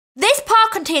This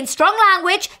part contains strong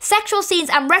language, sexual scenes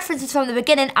and references from the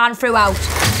beginning and throughout.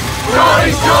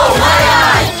 Geordie Shore,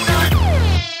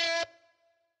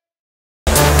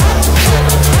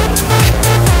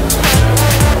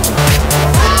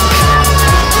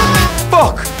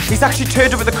 Fuck! He's actually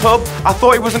turned up at the club. I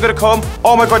thought he wasn't going to come.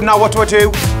 Oh my god, now what do I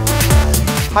do?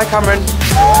 Hi, Cameron.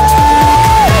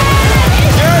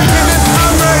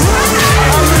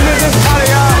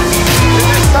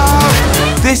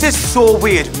 This is so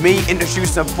weird, me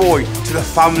introducing a boy to the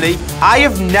family. I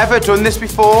have never done this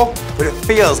before, but it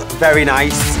feels very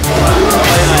nice.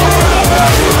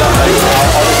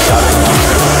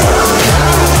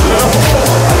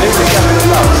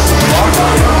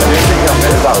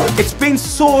 It's been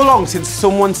so long since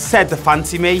someone said they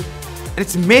fancy me, and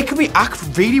it's making me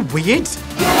act really weird.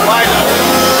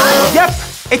 Yep,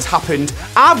 it's happened.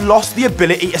 I've lost the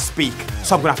ability to speak,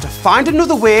 so I'm gonna have to find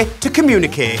another way to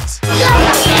communicate.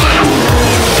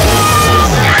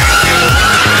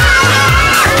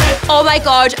 Oh my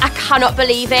god, I cannot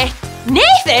believe it.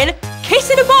 Nathan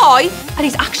kissing a boy, and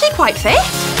he's actually quite fit.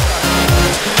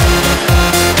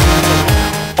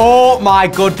 Oh my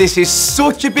god, this is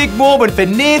such a big moment for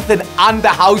Nathan and the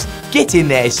house. Get in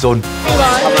there, son.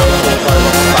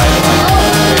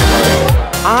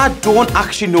 I don't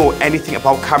actually know anything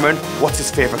about Cameron. What's his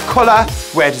favourite colour?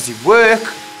 Where does he work?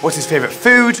 What's his favourite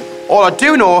food? All I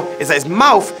do know is that his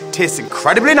mouth tastes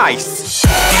incredibly nice.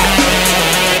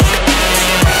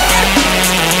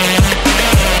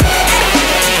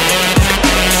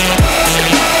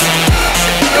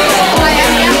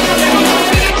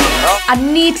 I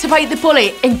need to bite the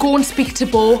bullet and go and speak to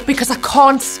Bo because I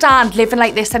can't stand living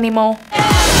like this anymore.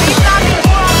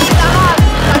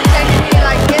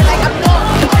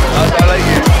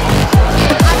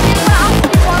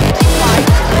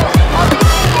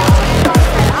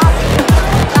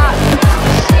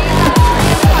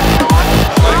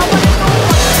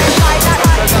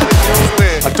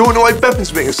 I don't know why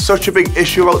Bethan's making such a big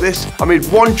issue about this. I made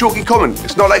one jokey comment.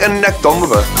 It's not like I necked on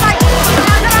with her.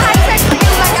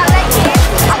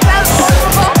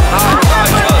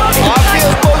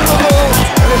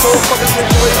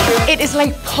 It is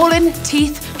like pulling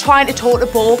teeth trying to talk to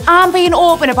Bo. I'm being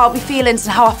open about my feelings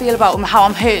and how I feel about him, how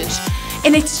I'm hurt.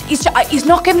 And he's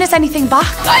not giving us anything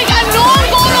back. Like, I know I'm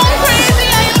going on crazy,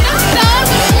 I understand,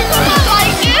 but people don't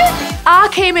like it. I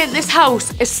came in this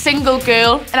house a single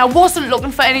girl and I wasn't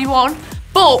looking for anyone.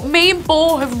 But me and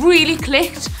Bo have really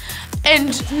clicked.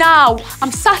 And now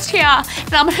I'm sat here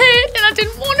and I'm hurt and I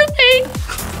didn't want to be.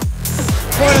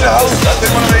 Come in the house, I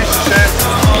didn't want a relationship.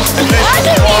 And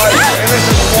this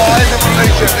is why I didn't want a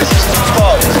relationship. This is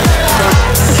fucked.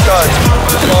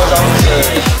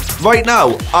 Right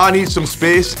now, I need some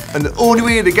space, and the only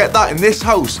way to get that in this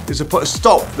house is to put a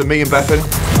stop to me and Bethan.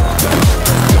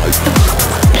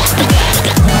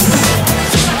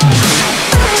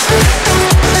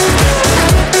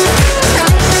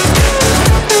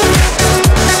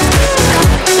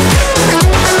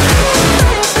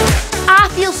 I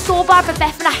feel so bad for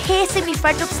Beth and I hate seeing my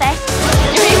friend upset.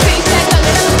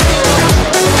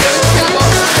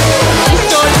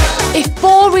 If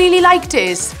Bo really liked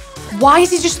us, why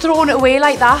is he just throwing it away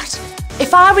like that?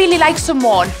 If I really like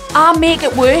someone, I'll make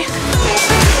it work.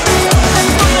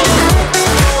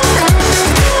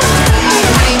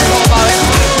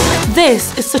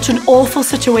 This is such an awful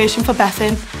situation for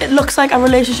Bethan. It looks like our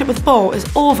relationship with Bo is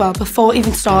over before it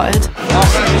even started.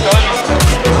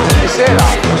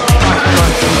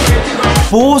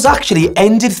 Bo's actually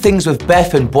ended things with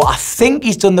Bethan, but I think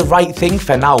he's done the right thing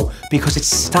for now because it's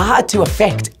started to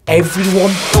affect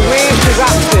everyone. The way she's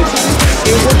acted,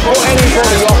 it would put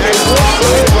anybody off.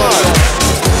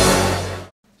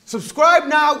 Subscribe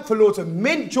now for loads of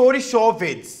mint Geordie Shore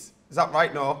vids. Is that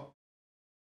right, no?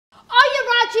 Oh, you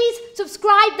Raggies,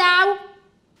 subscribe now.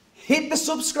 Hit the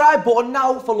subscribe button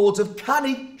now for loads of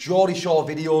Canny Geordie Shore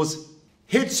videos.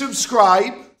 Hit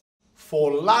subscribe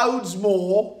for loads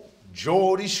more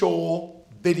Geordie Shore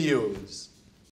videos.